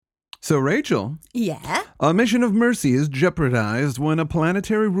So, Rachel, Yeah? a mission of mercy is jeopardized when a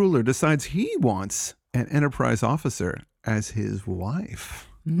planetary ruler decides he wants an Enterprise officer as his wife.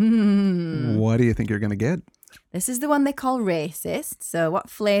 What do you think you're going to get? This is the one they call racist. So what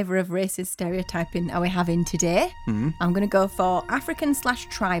flavour of racist stereotyping are we having today? I'm going to go for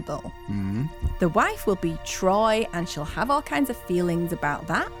African/tribal. The wife will be Troy and she'll have all kinds of feelings about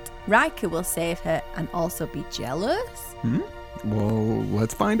that. Riker will save her and also be jealous. Well,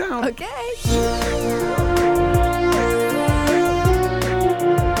 let's find out. Okay.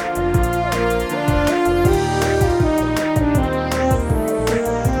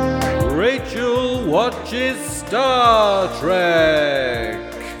 Rachel watches Star Trek.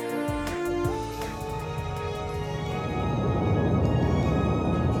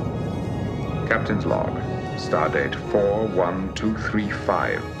 Captain's log. Stardate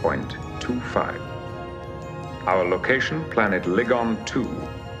 41235.25. Our location, planet Ligon 2.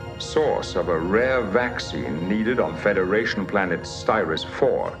 Source of a rare vaccine needed on Federation planet Styrus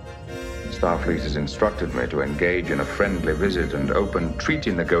 4. Starfleet has instructed me to engage in a friendly visit and open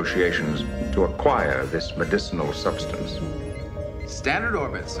treaty negotiations to acquire this medicinal substance. Standard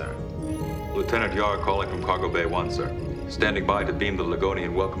orbit, sir. Lieutenant Yar calling from Cargo Bay 1, sir. Standing by to beam the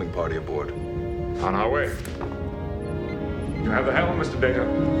Ligonian welcoming party aboard. On our way. You have the helm, Mr. Data.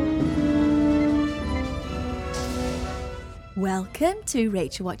 Welcome to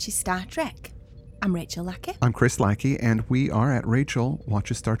Rachel Watches Star Trek. I'm Rachel Lackey. I'm Chris Lackey, and we are at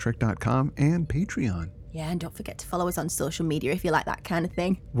RachelWatchesStarTrek.com and Patreon. Yeah, and don't forget to follow us on social media if you like that kind of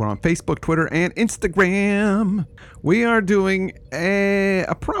thing. We're on Facebook, Twitter, and Instagram. We are doing a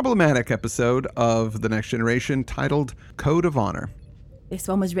problematic episode of The Next Generation titled Code of Honor. This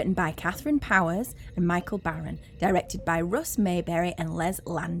one was written by Catherine Powers and Michael Barron, directed by Russ Mayberry and Les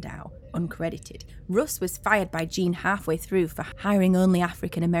Landau, uncredited. Russ was fired by Gene halfway through for hiring only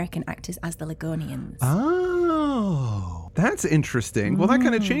African-American actors as the Ligonians. Oh, that's interesting. Well, that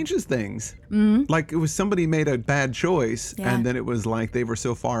kind of changes things. Like it was somebody made a bad choice, Yeah. and then it was like they were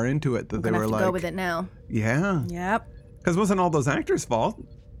so far into it that they Gonna were have to like, go with it now. yeah. Yep. Because it wasn't all those actors' fault.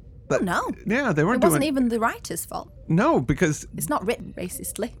 But, No. Yeah, they It weren't wasn't doing... even the writer's fault. No, because... It's not written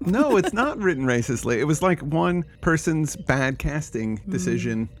racistly. No, it's not written racistly. It was like one person's bad casting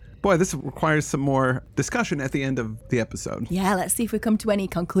decision. Boy, this requires some more discussion at the end of the episode. Yeah, let's see if we come to any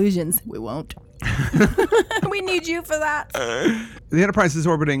conclusions. We won't. We need you for that. The Enterprise is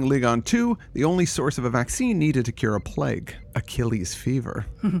orbiting Ligon 2, the only source of a vaccine needed to cure a plague, Achilles fever.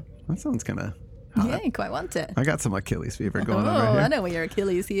 That sounds kind of... Yeah, you quite want it. I got some Achilles fever going Oh, on right here. I know where your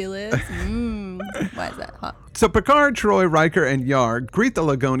Achilles heel is. Why is that hot? So Picard, Troy, Riker, and Yar greet the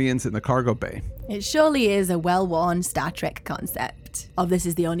Ligonians in the cargo bay. It surely is a well-worn Star Trek concept of this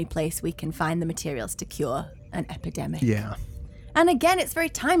is the only place we can find the materials to cure an epidemic. Yeah. And again, it's very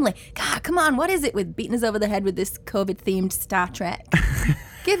timely. God, come on, what is it with beating us over the head with this COVID-themed Star Trek?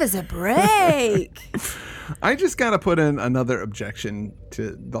 Give us a break. I just got to put in another objection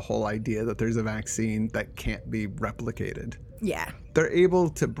to the whole idea that there's a vaccine that can't be replicated. Yeah, They're able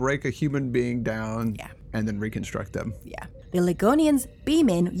to break a human being down Yeah. and then reconstruct them. yeah. The Ligonians beam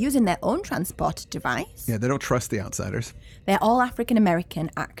in using their own transport device. Yeah, they don't trust the outsiders. They're all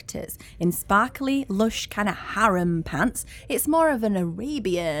African-American actors in sparkly, lush kind of harem pants. It's more of an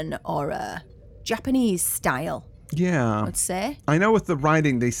Arabian or a Japanese style, Yeah. I'd say. I know with the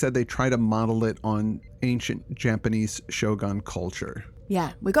writing, they said they try to model it on ancient Japanese shogun culture.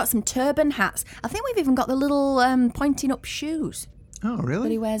 Yeah, we got some turban hats. I think we've even got the little pointing up shoes Oh, that he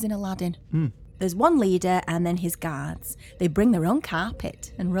really? wears in Aladdin. There's one leader and then his guards. They bring their own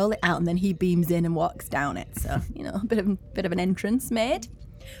carpet and roll it out, and then he beams in and walks down it. So, a bit of an entrance made.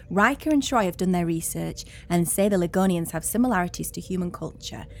 Riker and Troy have done their research and say the Ligonians have similarities to human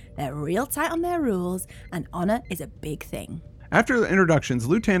culture. They're real tight on their rules, and honor is a big thing. After the introductions,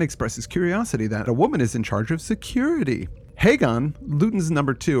 Lutan expresses curiosity that a woman is in charge of security. Hagon, Luton's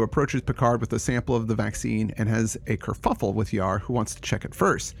number 2, approaches Picard with a sample of the vaccine and has a kerfuffle with Yar, who wants to check it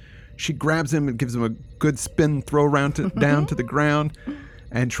first. She grabs him and gives him a good spin throw around down to the ground.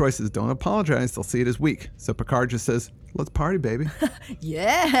 And Troy says, don't apologize, they'll see it as weak. So Picard just says, let's party, baby.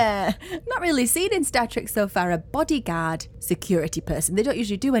 Yeah, not really seen in Star Trek so far a bodyguard security person. They don't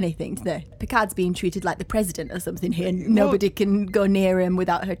usually do anything, do they? Picard's being treated like the president or something here. Nobody can go near him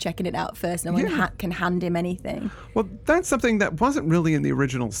without her checking it out first. No one can hand him anything. Well, that's something that wasn't really in the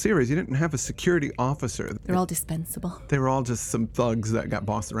original series. You didn't have a security officer. They're all dispensable. They were all just some thugs that got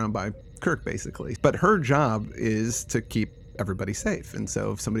bossed around by Kirk, basically. But her job is to keep everybody's safe. And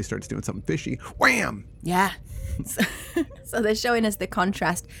so if somebody starts doing something fishy, wham! Yeah. So they're showing us the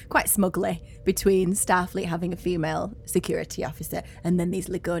contrast quite smugly between Starfleet having a female security officer and then these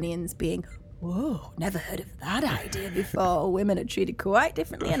Ligonians being, whoa, never heard of that idea before. Women are treated quite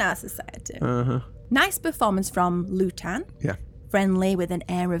differently in our society. Nice performance from Lutan. Yeah. Friendly with an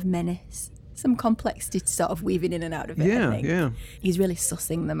air of menace. Some complexity sort of weaving in and out of it, I think. Yeah. He's really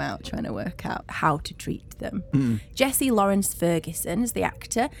sussing them out, trying to work out how to treat them. Jesse Lawrence Ferguson is the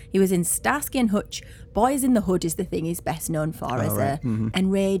actor. He was in Starsky and Hutch. Boys in the Hood is the thing he's best known for as a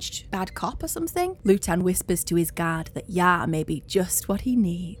enraged bad cop or something. Lutan whispers to his guard that Yar may be just what he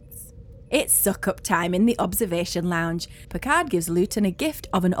needs. It's suck-up time in the observation lounge. Picard gives Lutan a gift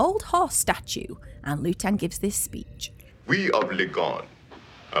of an old horse statue, and Lutan gives this speech. We of Ligon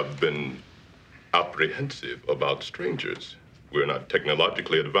have been apprehensive about strangers. We're not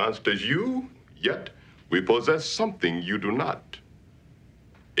technologically advanced as you, yet we possess something you do not.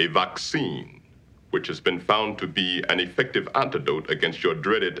 A vaccine, which has been found to be an effective antidote against your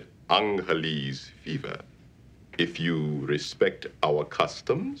dreaded Angeles fever. If you respect our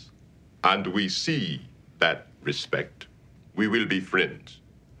customs, and we see that respect, we will be friends,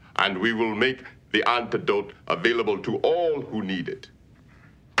 and we will make the antidote available to all who need it.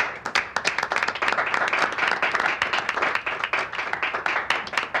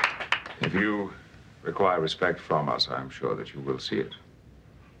 If you require respect from us, I'm sure that you will see it.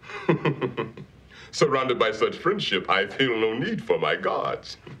 Surrounded by such friendship, I feel no need for my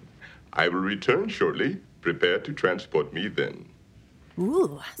guards. I will return shortly. Prepare to transport me then.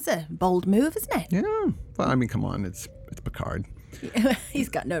 Ooh, that's a bold move, isn't it? Yeah. Well, I mean, come on. It's Picard. He's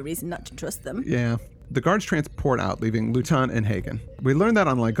got no reason not to trust them. Yeah. The guards transport out, leaving Lutan and Hagen. We learn that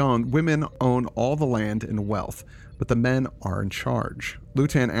on Ligon, women own all the land and wealth, but the men are in charge.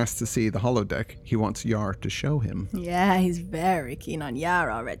 Lutan asks to see the holodeck. He wants Yar to show him. Yeah, he's very keen on Yar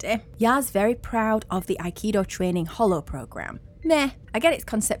already. Yar's very proud of the Aikido training holo program. Meh, I get it's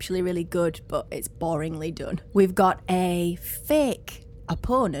conceptually really good, but it's boringly done. We've got a fake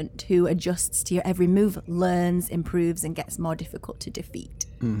opponent who adjusts to your every move, learns, improves, and gets more difficult to defeat.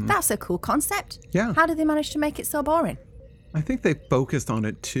 That's a cool concept. Yeah. How did they manage to make it so boring? I think they focused on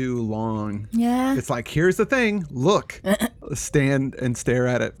it too long. Yeah. It's like, here's the thing. Look. Stand and stare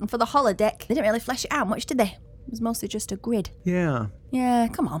at it. And for the holodeck, they didn't really flesh it out much, did they? It was mostly just a grid. Yeah. Yeah,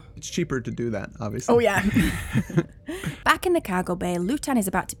 come on. It's cheaper to do that, obviously. Oh, yeah. Back in the cargo bay, Lutan is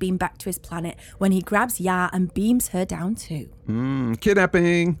about to beam back to his planet when he grabs Yar and beams her down too.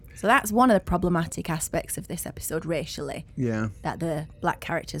 Kidnapping. So that's one of the problematic aspects of this episode racially. Yeah. That the black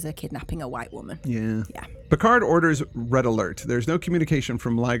characters are kidnapping a white woman. Yeah. Yeah. Picard orders red alert. There's no communication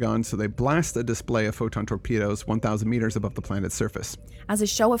from Ligon, so they blast a display of photon torpedoes 1,000 meters above the planet's surface. As a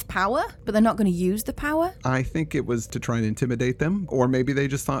show of power, but they're not going to use the power? I think it was to try and intimidate them, or maybe they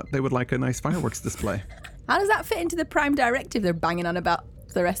just thought they would like a nice fireworks display. How does that fit into the Prime Directive they're banging on about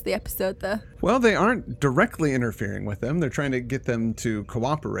for the rest of the episode, though? Well, they aren't directly interfering with them. They're trying to get them to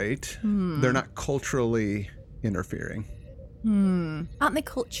cooperate. They're not culturally interfering. Aren't they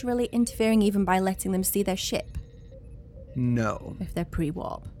culturally interfering even by letting them see their ship No. if they're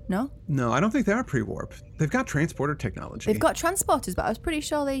pre-warp? No? No, I don't think they are pre-warp. They've got transporter technology. They've got transporters, but I was pretty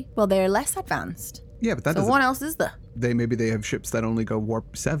sure they're less advanced. Yeah, but that So doesn't... what else is there? Maybe they have ships that only go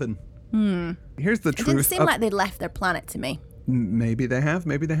warp 7. Here's the It truth. didn't seem like they'd left their planet to me. Maybe they have,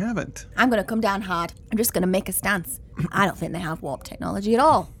 maybe they haven't. I'm going to come down hard. I'm just going to make a stance. I don't think they have warp technology at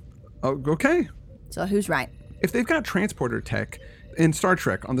all. Oh, okay. So who's right? If they've got transporter tech in Star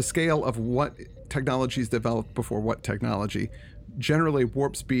Trek, on the scale of what technology is developed before what technology, generally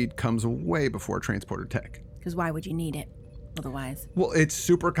warp speed comes way before transporter tech. Because why would you need it otherwise? Well, it's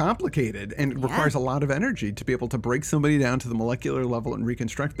super complicated and it requires a lot of energy to be able to break somebody down to the molecular level and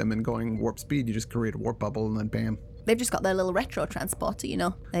reconstruct them. And going warp speed, you just create a warp bubble and then bam. They've just got their little retro transporter, you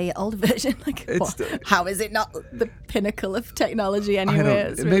know, the older version. How is it not the pinnacle of technology anyway?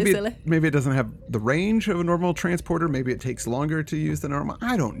 It's really silly. Maybe it doesn't have the range of a normal transporter. Maybe it takes longer to use than normal.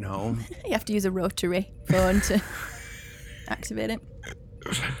 I don't know. You have to use a rotary phone to activate it.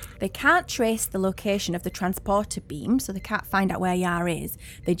 They can't trace the location of the transporter beam, so they can't find out where Yar is.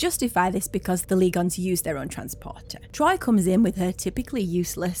 They justify this because the Legons use their own transporter. Troy comes in with her typically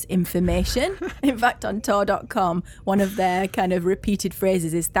useless information. In fact, on Tor.com, one of their kind of repeated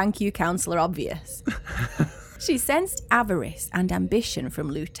phrases is, "Thank you, Counselor Obvious." She sensed avarice and ambition from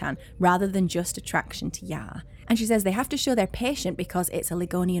Lutan rather than just attraction to Yar. And she says they have to show they're patient because it's a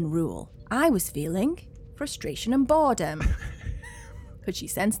Ligonian rule. I was feeling frustration and boredom. Could she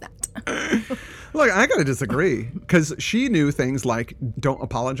sense that? Look, I gotta disagree because she knew things like don't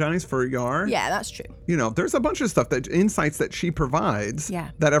apologize for Yar. Yeah, that's true. You know, there's a bunch of stuff insights that she provides.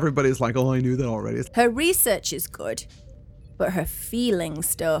 Yeah. That everybody's like, oh, I knew that already. Her research is good, but her feeling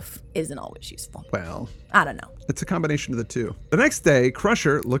stuff isn't always useful. Well, I don't know. it's a combination of the two. The next day,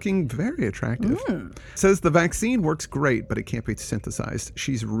 Crusher, looking very attractive, says the vaccine works great, but it can't be synthesized.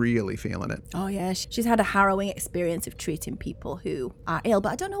 She's really feeling it. Oh, yeah. She's had a harrowing experience of treating people who are ill,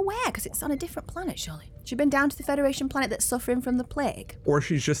 but I don't know where, because it's on a different planet, surely. She's been down to the Federation planet that's suffering from the plague. Or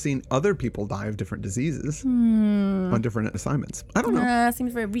she's just seen other people die of different diseases on different assignments. I don't know.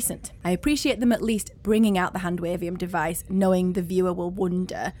 Seems very recent. I appreciate them at least bringing out the Handwavium device, knowing the viewer will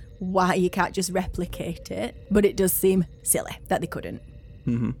wonder why you can't just replicate it, but it does seem silly that they couldn't.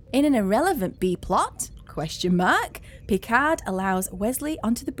 In an irrelevant B-plot, Picard allows Wesley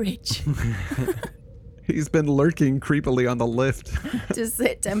onto the bridge He's been lurking creepily on the lift. to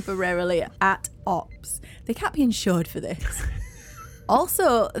sit temporarily at ops. They can't be insured for this.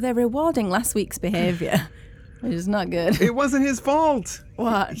 Also, they're rewarding last week's behaviour, which is not good. It wasn't his fault.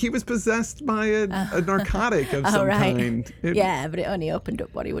 What? He was possessed by a narcotic of some kind. Yeah, but it only opened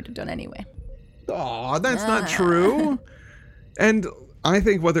up what he would have done anyway. Aw, that's not true. And I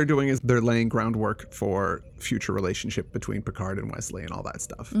think what they're doing is they're laying groundwork for future relationship between Picard and Wesley and all that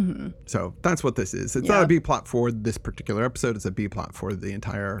stuff. So that's what this is. It's not a B-plot for this particular episode. It's a B-plot for the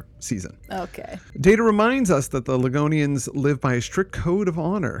entire season. Okay. Data reminds us that the Ligonians live by a strict code of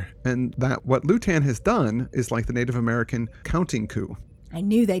honor, and that what Lutan has done is like the Native American counting coup. I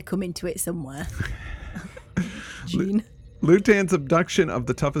knew they'd come into it somewhere. Gene. Lutan's abduction of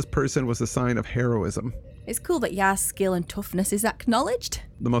the toughest person was a sign of heroism. It's cool that Yar's skill and toughness is acknowledged.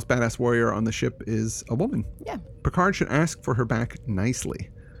 The most badass warrior on the ship is a woman. Yeah. Picard should ask for her back nicely.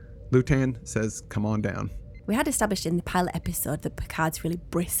 Lutan says, come on down. We had established in the pilot episode that Picard's really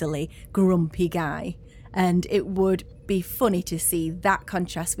bristly, grumpy guy. And it would be funny to see that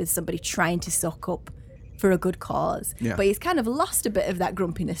contrast with somebody trying to suck up for a good cause. Yeah. But he's kind of lost a bit of that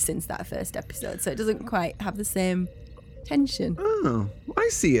grumpiness since that first episode. So it doesn't quite have the same tension. Oh, I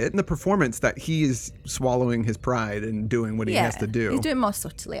see it in the performance that he is swallowing his pride and doing what he has to do. He's doing more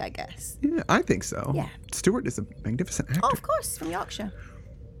subtly, I guess. Yeah, I think so. Yeah. Stewart is a magnificent actor. Oh, of course, from Yorkshire.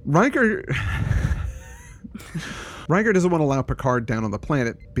 Riker doesn't want to allow Picard down on the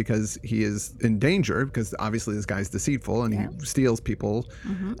planet because he is in danger, because obviously this guy's deceitful and he steals people.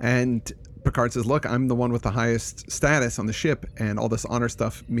 And Picard says, look, I'm the one with the highest status on the ship, and all this honor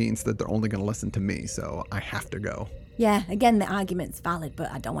stuff means that they're only going to listen to me, so I have to go. Yeah, again, the argument's valid, but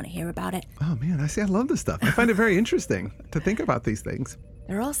I don't want to hear about it. Oh man, I love this stuff. I find it very interesting to think about these things.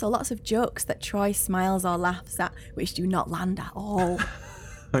 There are also lots of jokes that Troy smiles or laughs at, which do not land at all.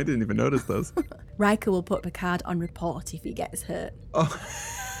 I didn't even notice those. Riker will put Picard on report if he gets hurt. Oh.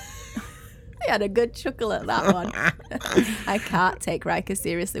 I had a good chuckle at that one. I can't take Riker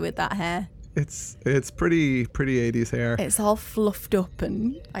seriously with that hair. It's pretty 80s hair. It's all fluffed up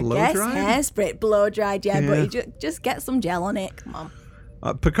and I Blow guess dried? hairspray, blow dried, Yeah. but you just get some gel on it. Come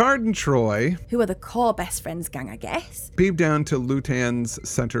on. Picard and Troy Who are the core best friends gang, I guess. beam down to Lutan's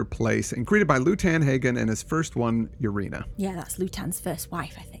center place and greeted by Lutan Hagen and his first one, Urena. Yeah, that's Lutan's first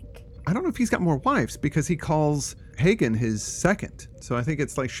wife, I think. I don't know if he's got more wives because he calls Hagen his second. So I think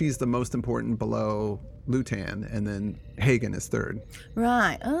it's like she's the most important below Lutan, and then Hagen is third.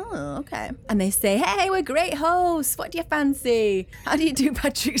 Right. Oh, okay. And they say, hey, we're great hosts. What do you fancy? How do you do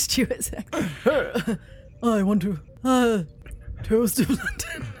Patrick Stewart's accent? I want to toast of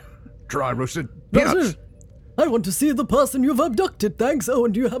London. Dry roasted peanuts. I want to see the person you've abducted, thanks. Oh,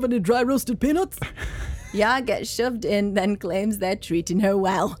 and do you have any dry roasted peanuts? Yar gets shoved in, then claims they're treating her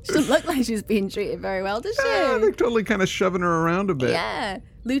well. She doesn't look like she's being treated very well, does she? They're totally kind of shoving her around a bit. Yeah.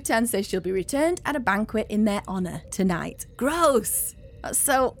 Lutan says she'll be returned at a banquet in their honor tonight. Gross. That's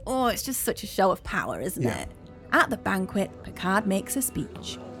so, it's just such a show of power, isn't it? At the banquet, Picard makes a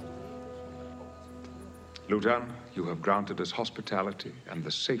speech. Lutan, you have granted us hospitality and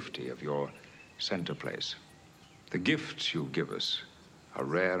the safety of your center place. The gifts you give us are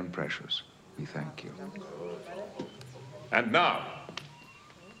rare and precious. We thank you. And now,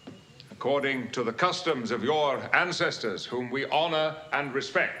 according to the customs of your ancestors, whom we honor and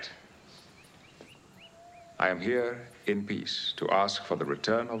respect, I am here in peace to ask for the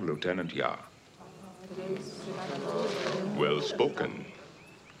return of Lieutenant Yar. Well spoken.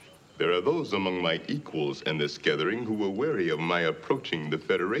 There are those among my equals in this gathering who were wary of my approaching the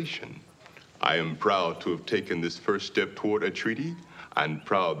Federation. I am proud to have taken this first step toward a treaty, and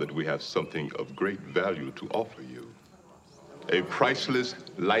proud that we have something of great value to offer you. A priceless,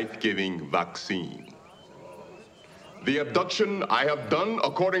 life-giving vaccine. The abduction I have done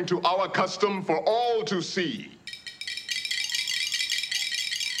according to our custom for all to see.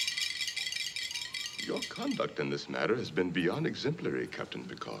 Your conduct in this matter has been beyond exemplary, Captain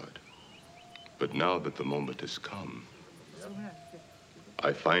Picard. But now that the moment has come,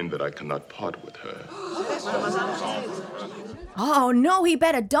 I find that I cannot part with her. Oh, no, he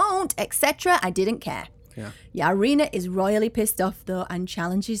better don't, etc. I didn't care. Yeah. Yarina is royally pissed off, though, and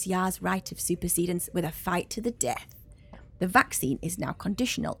challenges Yar's right of supersedence with a fight to the death. The vaccine is now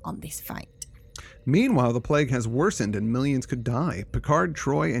conditional on this fight. Meanwhile, the plague has worsened and millions could die. Picard,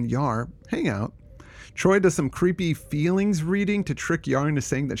 Troy, and Yar hang out. Troy does some creepy feelings reading to trick Yar into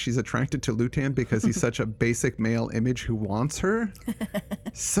saying that she's attracted to Lutan because he's such a basic male image who wants her.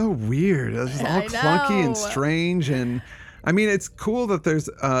 So weird. It's all clunky and strange. And I mean, it's cool that there's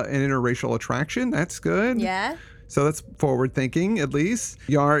an interracial attraction. That's good. Yeah. So that's forward thinking, at least.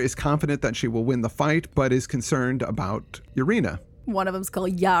 Yar is confident that she will win the fight, but is concerned about Yarina. One of them's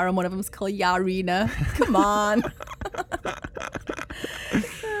called Yar and one of them's called Yarina. Come on.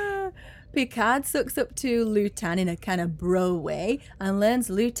 Picard sucks up to Lutan in a kind of bro way and learns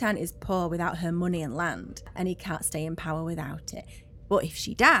Lutan is poor without her money and land, and he can't stay in power without it. But if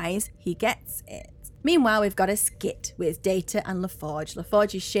she dies, he gets it. Meanwhile, we've got a skit with Data and LaForge.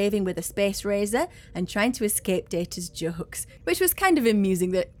 LaForge is shaving with a space razor and trying to escape Data's jokes, which was kind of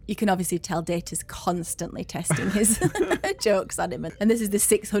amusing that you can obviously tell Data's constantly testing his jokes on him. And this is the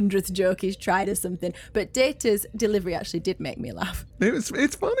 600th joke he's tried or something. But Data's delivery actually did make me laugh.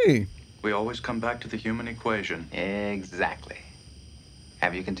 It's funny. We always come back to the human equation. Exactly.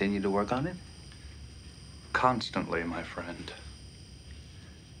 Have you continued to work on it? Constantly, my friend.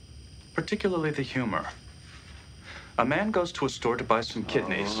 Particularly the humor. A man goes to a store to buy some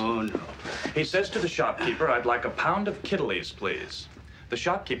kidneys. Oh, no. He says to the shopkeeper, "I'd like a pound of Kittleys, please." The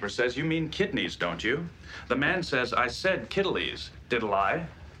shopkeeper says, "You mean kidneys, don't you?" The man says, "I said Kittleys. Diddle I?"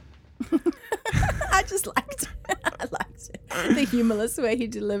 I just liked it. I liked it. The humorless way he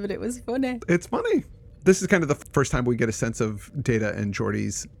delivered it was funny. It's funny. This is kind of the first time we get a sense of Data and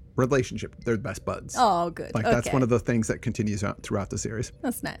Geordi's relationship. They're best buds. Oh, good. Like, that's one of the things that continues out throughout the series.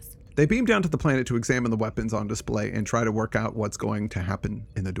 That's nice. They beam down to the planet to examine the weapons on display and try to work out what's going to happen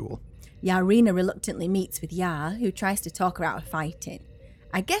in the duel. Yarina reluctantly meets with Yar, who tries to talk her out of fighting.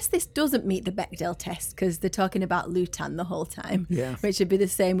 I guess this doesn't meet the Bechdel test because they're talking about Lutan the whole time. Yeah. Which would be the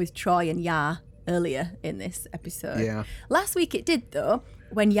same with Troy and Yar earlier in this episode. Yeah. Last week it did, though,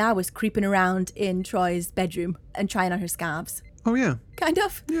 when Yar was creeping around in Troy's bedroom and trying on her scarves. Oh, yeah. Kind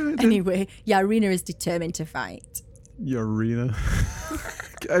of. Yeah, it did. Anyway, Yarina is determined to fight. Yarina.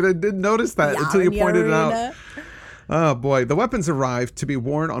 I didn't notice that until you pointed it out. Oh, boy. The weapons arrive to be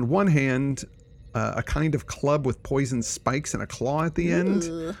worn on one hand, a kind of club with poison spikes and a claw at the end.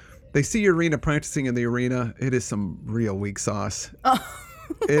 Ugh. They see Yarina practicing in the arena. It is some real weak sauce. Oh.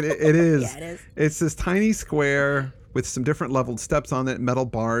 It is. Yeah, it is. It's this tiny square with some different leveled steps on it, metal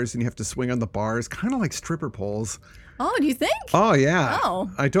bars, and you have to swing on the bars, kind of like stripper poles. Oh, do you think? Oh, yeah.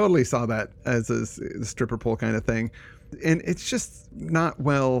 Oh. I totally saw that as a stripper pole kind of thing. And it's just not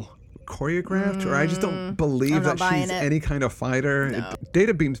well choreographed, or I just don't believe that she's any kind of fighter. No.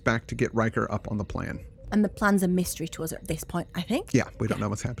 Data beams back to get Riker up on the plan. And the plan's a mystery to us at this point, I think. Yeah, we don't know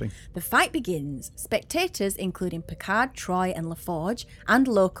what's happening. The fight begins. Spectators, including Picard, Troy, and LaForge, and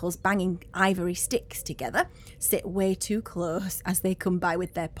locals banging ivory sticks together, sit way too close as they come by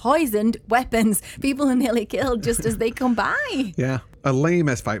with their poisoned weapons. People are nearly killed just as they come by. Yeah. A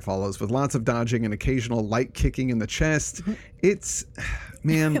lame-ass fight follows with lots of dodging and occasional light kicking in the chest. It's,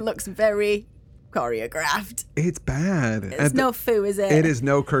 man. It looks very choreographed. It's bad. It's no foo, is it? It is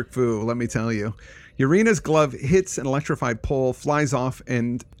no Kirk foo, let me tell you. Yarina's glove hits an electrified pole, flies off,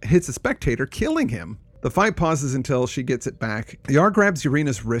 and hits a spectator, killing him. The fight pauses until she gets it back. Yar grabs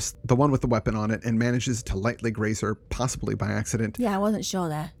Yarina's wrist, the one with the weapon on it, and manages to lightly graze her, possibly by accident. Yeah, I wasn't sure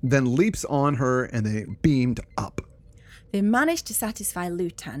there. Then leaps on her, and they beamed up. They managed to satisfy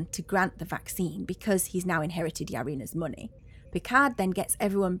Lutan to grant the vaccine because he's now inherited Yarina's money. Picard then gets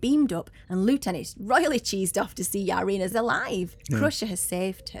everyone beamed up, and Lutan is royally cheesed off to see Yarina's alive. Yeah. Crusher has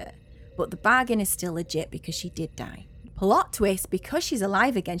saved her. But the bargain is still legit because she did die. Plot twist, because she's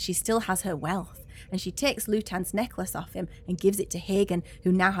alive again, she still has her wealth. And she takes Lutan's necklace off him and gives it to Hagen,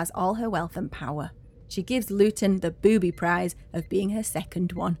 who now has all her wealth and power. She gives Lutan the booby prize of being her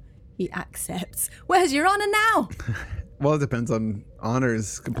second one. He accepts. Where's your honor now? Well, it depends on honor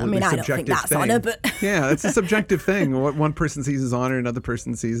is completely subjective I don't think that's thing. honor, but yeah, it's a subjective thing. What one person sees as honor, another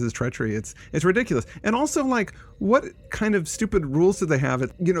person sees as treachery. It's ridiculous. And also, like, what kind of stupid rules do they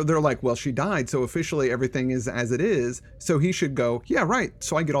have? They're like, well, she died, so officially everything is as it is. So he should go, yeah, right.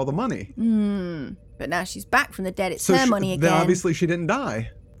 So I get all the money. But now she's back from the dead. It's So her money then again. obviously she didn't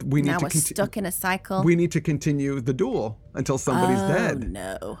die. We need Now to we're stuck in a cycle. We need to continue the duel until somebody's dead.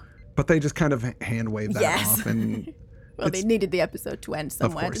 No. But they just kind of hand wave that Yes. off. And Well, they needed the episode to end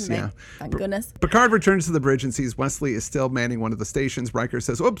somewhere, course, didn't they? yeah. Thank goodness. Picard returns to the bridge and sees Wesley is still manning one of the stations. Riker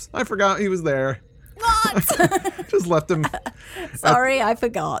says, "Oops, I forgot he was there." What? Just left him Sorry, I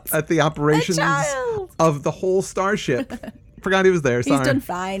forgot. at the operations child. of the whole starship. Forgot he was there. Sorry. He's done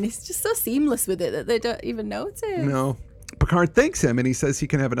fine. He's just so seamless with it that they don't even notice. No. Picard thanks him and he says he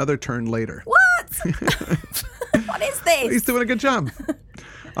can have another turn later. What? What is this? He's doing a good job.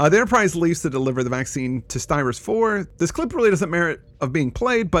 The Enterprise leaves to deliver the vaccine to Styrus 4. This clip really doesn't merit of being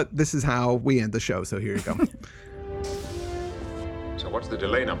played, but this is how we end the show, so here you go. So what's the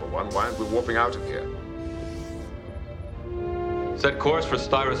delay, number one? Why aren't we warping out of here? Set course for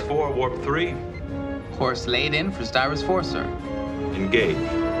Styrus 4, warp 3. Course laid in for Styrus 4, sir. Engage.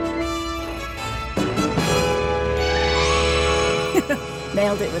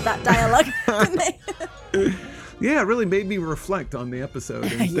 Nailed it with that dialogue, didn't they? Yeah, it really made me reflect on the episode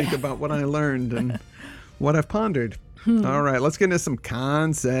and think about what I learned and what I've pondered. All right, let's get into some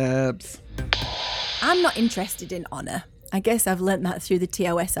concepts. I'm not interested in honor. I guess I've learnt that through the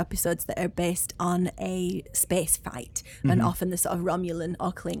TOS episodes that are based on a space fight and often the sort of Romulan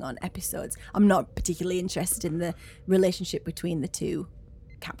or Klingon episodes. I'm not particularly interested in the relationship between the two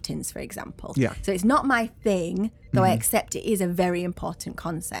captains, for example. Yeah. So it's not my thing, though I accept it is a very important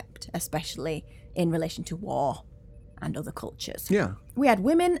concept, especially in relation to war and other cultures. Yeah. We had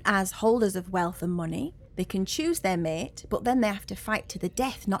women as holders of wealth and money. They can choose their mate, but then they have to fight to the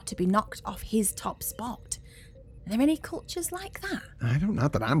death not to be knocked off his top spot. Are there any cultures like that?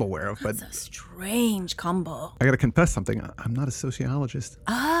 Not that I'm aware of, but It's a strange combo. I got to confess something. I'm not a sociologist.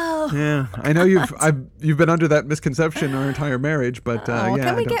 Oh. Yeah, I know you've been under that misconception our entire marriage, but Oh, yeah.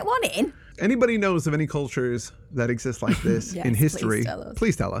 can we I don't- get one in? Anybody knows of any cultures that exist like this Yes, in please history? tell us.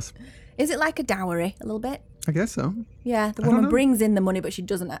 Please tell us. Is it like a dowry, a little bit? I guess so. Yeah, the don't woman know. brings in the money, but she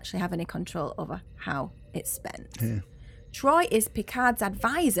doesn't actually have any control over how it's spent. Yeah. Troy is Picard's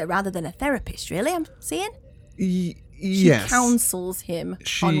advisor rather than a therapist, really, I'm seeing? She Yes. counsels him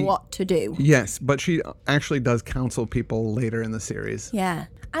She- on what to do. Yes, but she actually does counsel people later in the series. Yeah.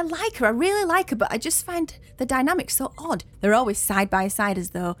 I like her. I really like her, but I just find the dynamic so odd. They're always side by side as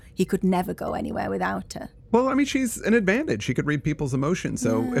though he could never go anywhere without her. Well, I mean, she's an advantage. She could read people's emotions,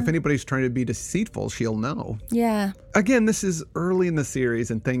 so if anybody's trying to be deceitful, she'll know. Yeah. Again, this is early in the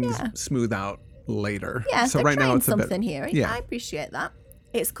series and things smooth out later. Yeah, so they're right now trying it's a bit. something here. Yeah. I appreciate that.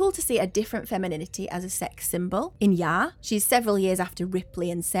 It's cool to see a different femininity as a sex symbol. In Yar, she's several years after Ripley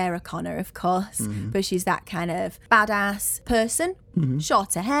and Sarah Connor, of course, but she's that kind of badass person.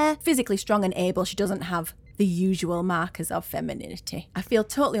 Shorter hair, physically strong and able. She doesn't have the usual markers of femininity. I feel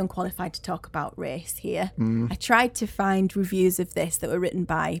totally unqualified to talk about race here. I tried to find reviews of this that were written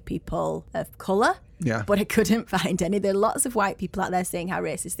by people of colour. Yeah. But I couldn't find any. There are lots of white people out there saying how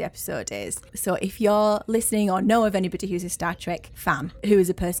racist the episode is. So if you're listening or know of anybody who's a Star Trek fan, who is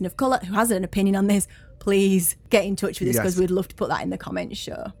a person of colour, who has an opinion on this, please get in touch with us because Yes. we'd love to put that in the comments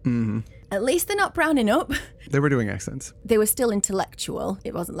show. At least they're not browning up. They were doing accents. They were still intellectual.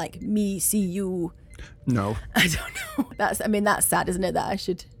 It wasn't like me, see you. No. I don't know. That's sad, isn't it, that I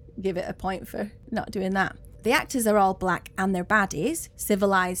should give it a point for not doing that. The actors are all black and they're baddies,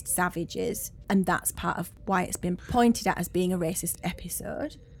 civilized savages, and that's part of why it's been pointed at as being a racist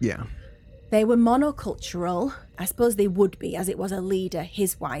episode. Yeah. They were monocultural. I suppose they would be, as it was a leader,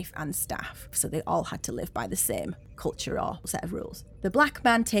 his wife and staff. So they all had to live by the same culture or set of rules. The black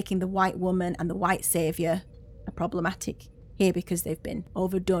man taking the white woman and the white saviour are problematic here because they've been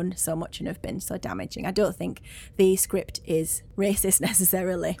overdone so much and have been so damaging. I don't think the script is racist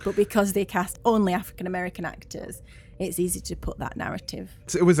necessarily, but because they cast only African American actors, it's easy to put that narrative.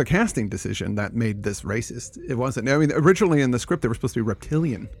 It was a casting decision that made this racist. It wasn't. I mean, originally in the script, they were supposed to be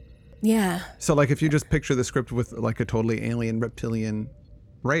reptilian. Yeah. So, like, if you just picture the script with, like, a totally alien reptilian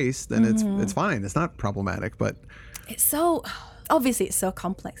race, then it's fine. It's not problematic, but... It's so... Obviously, it's so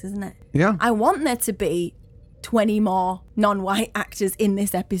complex, isn't it? Yeah. I want there to be 20 more non-white actors in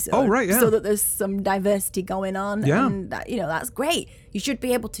this episode. Oh, right, yeah. So that there's some diversity going on. Yeah. And that, that's great. You should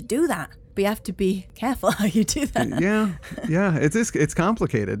be able to do that. But you have to be careful how you do that. Yeah. It's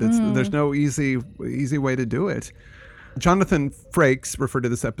complicated. There's no easy way to do it. Jonathan Frakes referred to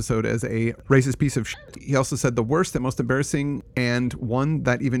this episode as a racist piece of shit. He also said the worst and most embarrassing, and one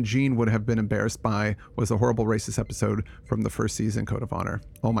that even Gene would have been embarrassed by, was the horrible racist episode from the first season, Code of Honor.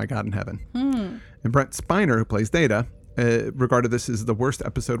 Oh my God in heaven. And Brent Spiner, who plays Data, regarded this as the worst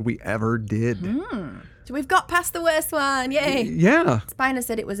episode we ever did. So we've got past the worst one. Yay. Yeah. Spiner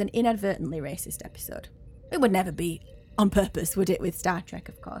said it was an inadvertently racist episode. It would never be on purpose, would it, with Star Trek,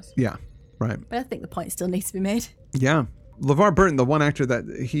 of course. Yeah, right. But I think the point still needs to be made. Yeah. LeVar Burton, the one actor that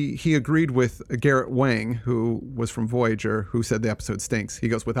he agreed with Garrett Wang, who was from Voyager, who said the episode stinks. He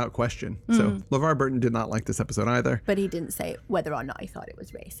goes, without question. So LeVar Burton did not like this episode either. But he didn't say whether or not he thought it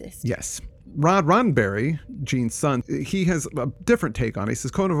was racist. Yes. Rod Roddenberry, Gene's son, he has a different take on it. He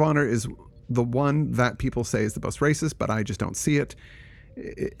says, Code of Honor is the one that people say is the most racist, but I just don't see it.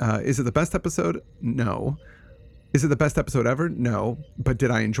 Is it the best episode? No. Is it the best episode ever? No. But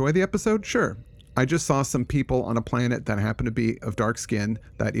did I enjoy the episode? Sure. I just saw some people on a planet that happened to be of dark skin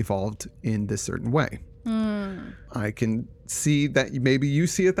that evolved in this certain way. I can see that maybe you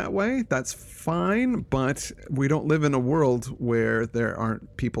see it that way. That's fine. But we don't live in a world where there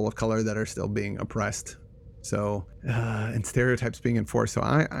aren't people of color that are still being oppressed. So, and stereotypes being enforced. So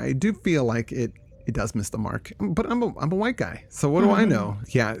I do feel like it does miss the mark. But I'm a white guy. So what do I know?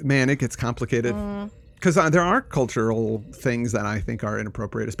 Yeah, man, it gets complicated. Because there are cultural things that I think are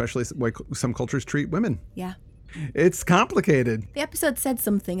inappropriate, especially the way some cultures treat women. Yeah. It's complicated. The episode said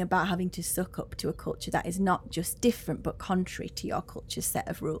something about having to suck up to a culture that is not just different but contrary to your culture's set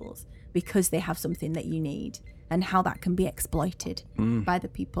of rules because they have something that you need, and how that can be exploited by the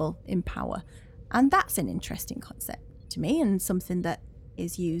people in power. And that's an interesting concept to me, and something that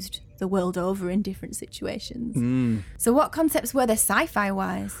is used the world over in different situations. So what concepts were there sci-fi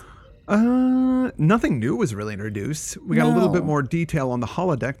wise? Nothing new was really introduced. We got a little bit more detail on the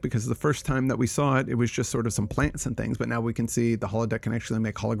holodeck because the first time that we saw it, it was just sort of some plants and things. But now we can see the holodeck can actually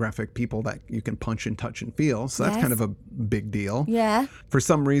make holographic people that you can punch and touch and feel. So that's kind of a big deal. Yeah. For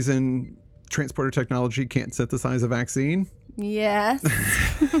some reason, transporter technology can't synthesize a vaccine. Yes.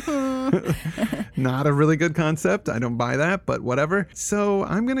 Not a really good concept. I don't buy that, but whatever. So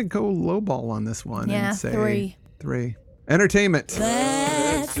I'm going to go lowball on this one and say 3. Entertainment.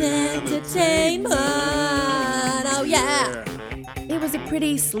 That's entertainment. Oh, yeah. It was a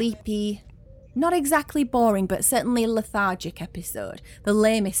pretty sleepy, not exactly boring, but certainly lethargic episode. The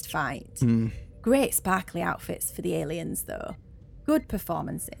lamest fight. Great sparkly outfits for the aliens, though. Good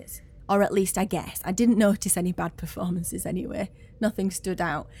performances. Or at least I guess. I didn't notice any bad performances anyway. Nothing stood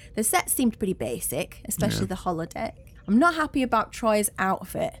out. The set seemed pretty basic, especially the holodeck. I'm not happy about Troy's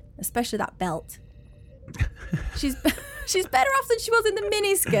outfit, especially that belt. She's better off than she was in the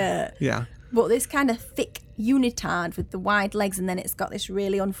miniskirt. Yeah. But this kind of thick unitard with the wide legs, and then it's got this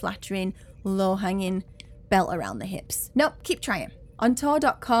really unflattering, low-hanging belt around the hips. Nope, keep trying. On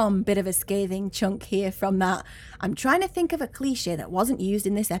Tor.com, bit of a scathing chunk here from that. I'm trying to think of a cliche that wasn't used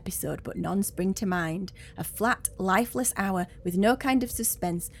in this episode, but none spring to mind. A flat, lifeless hour with no kind of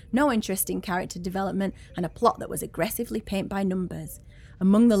suspense, no interesting character development, and a plot that was aggressively paint by numbers.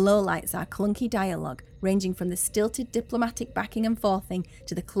 Among the lowlights are clunky dialogue, ranging from the stilted diplomatic backing and forthing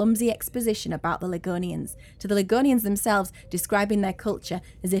to the clumsy exposition about the Ligonians, to the Ligonians themselves describing their culture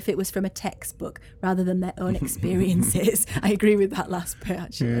as if it was from a textbook rather than their own experiences. I agree with that last bit,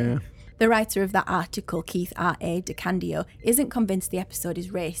 actually. Yeah. The writer of that article, Keith R.A. DeCandio, isn't convinced the episode is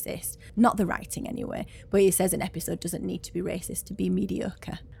racist. Not the writing, anyway. But he says an episode doesn't need to be racist to be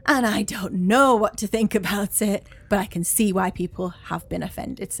mediocre. And I don't know what to think about it, but I can see why people have been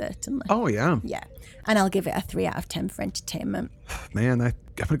offended, certainly. Oh, yeah. Yeah. And I'll give it a 3 out of 10 for entertainment. Man, I'm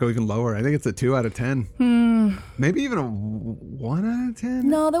going to go even lower. I think it's a 2 out of 10. Maybe even a 1 out of 10?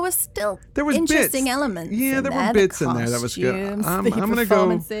 No, there was still interesting elements. Yeah, there were bits in there that was good. I'm going to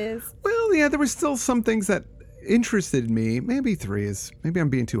go. Well, yeah, there were still some things that interested me. Maybe 3 is. Maybe I'm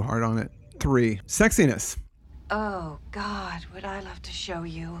being too hard on it. 3. Sexiness. Oh, God, would I love to show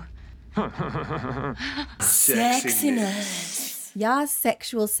you. Sexiness. Yar's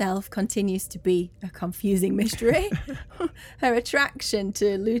sexual self continues to be a confusing mystery. Her attraction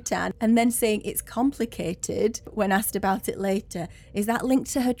to Lutan and then saying it's complicated when asked about it later. Is that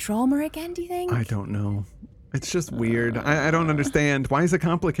linked to her trauma again, do you think? I don't know. It's just weird. I don't understand. Why is it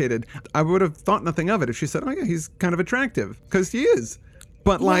complicated? I would have thought nothing of it if she said, oh yeah, he's kind of attractive. Because he is.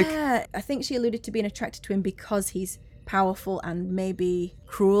 But yeah, I think she alluded to being attracted to him because he's powerful and maybe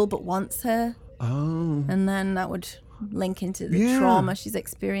cruel but wants her. Oh. And then that would link into the trauma she's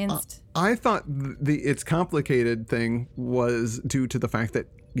experienced. I thought the it's complicated thing was due to the fact that,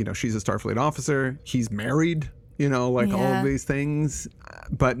 you know, she's a Starfleet officer, he's married, you know, like all of these things.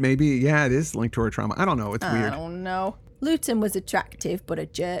 But maybe, it is linked to her trauma. I don't know. It's weird. I don't know. Luton was attractive but a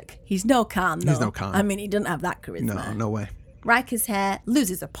jerk. He's no Khan, though. He's no Khan. I mean, he doesn't have that charisma. No way. Riker's hair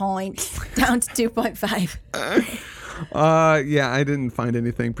loses a point, down to 2.5. I didn't find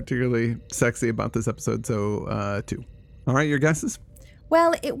anything particularly sexy about this episode, so 2. All right, your guesses?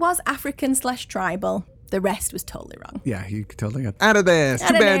 Well, it was African/tribal. The rest was totally wrong. Yeah, you totally got out of this. Out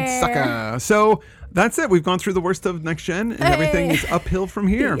Too of bad, there. sucker. So that's it. We've gone through the worst of Next Gen, and everything is uphill from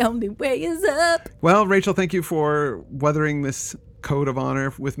here. The only way is up. Well, Rachel, thank you for weathering this code of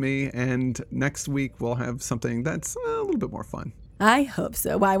honor with me. And next week, we'll have something that's a little bit more fun. I hope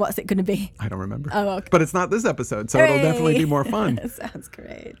so. Why? What's it going to be? I don't remember. Oh, okay. But it's not this episode, so it'll definitely be more fun. Sounds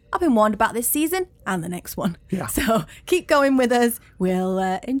great. I've been warned about this season and the next one. Yeah. So keep going with us. We'll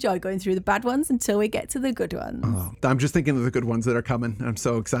enjoy going through the bad ones until we get to the good ones. Oh, I'm just thinking of the good ones that are coming. I'm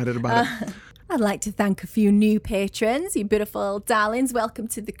so excited about it. I'd like to thank a few new patrons. You beautiful darlings, welcome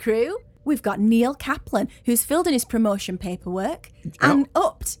to the crew. We've got Neil Kaplan, who's filled in his promotion paperwork and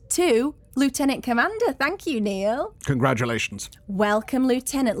upped to Lieutenant Commander. Thank you, Neil. Congratulations. Welcome,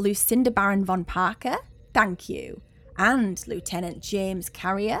 Lieutenant Lucinda Baron von Parker. Thank you. And Lieutenant James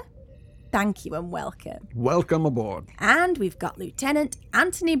Carrier. Thank you and welcome. Welcome aboard. And we've got Lieutenant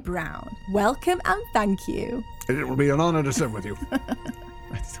Anthony Brown. Welcome and thank you. It will be an honor to serve with you.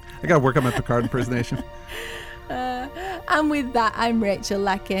 I got to work on my Picard impersonation. And with that, I'm Rachel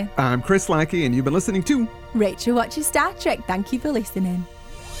Lackey. I'm Chris Lackey, and you've been listening to Rachel Watches Star Trek. Thank you for listening.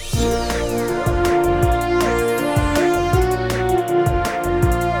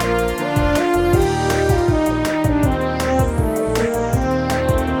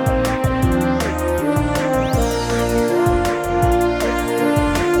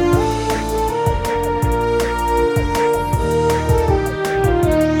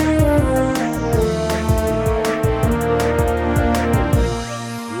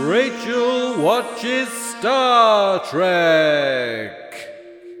 Rachel watches Star Trek.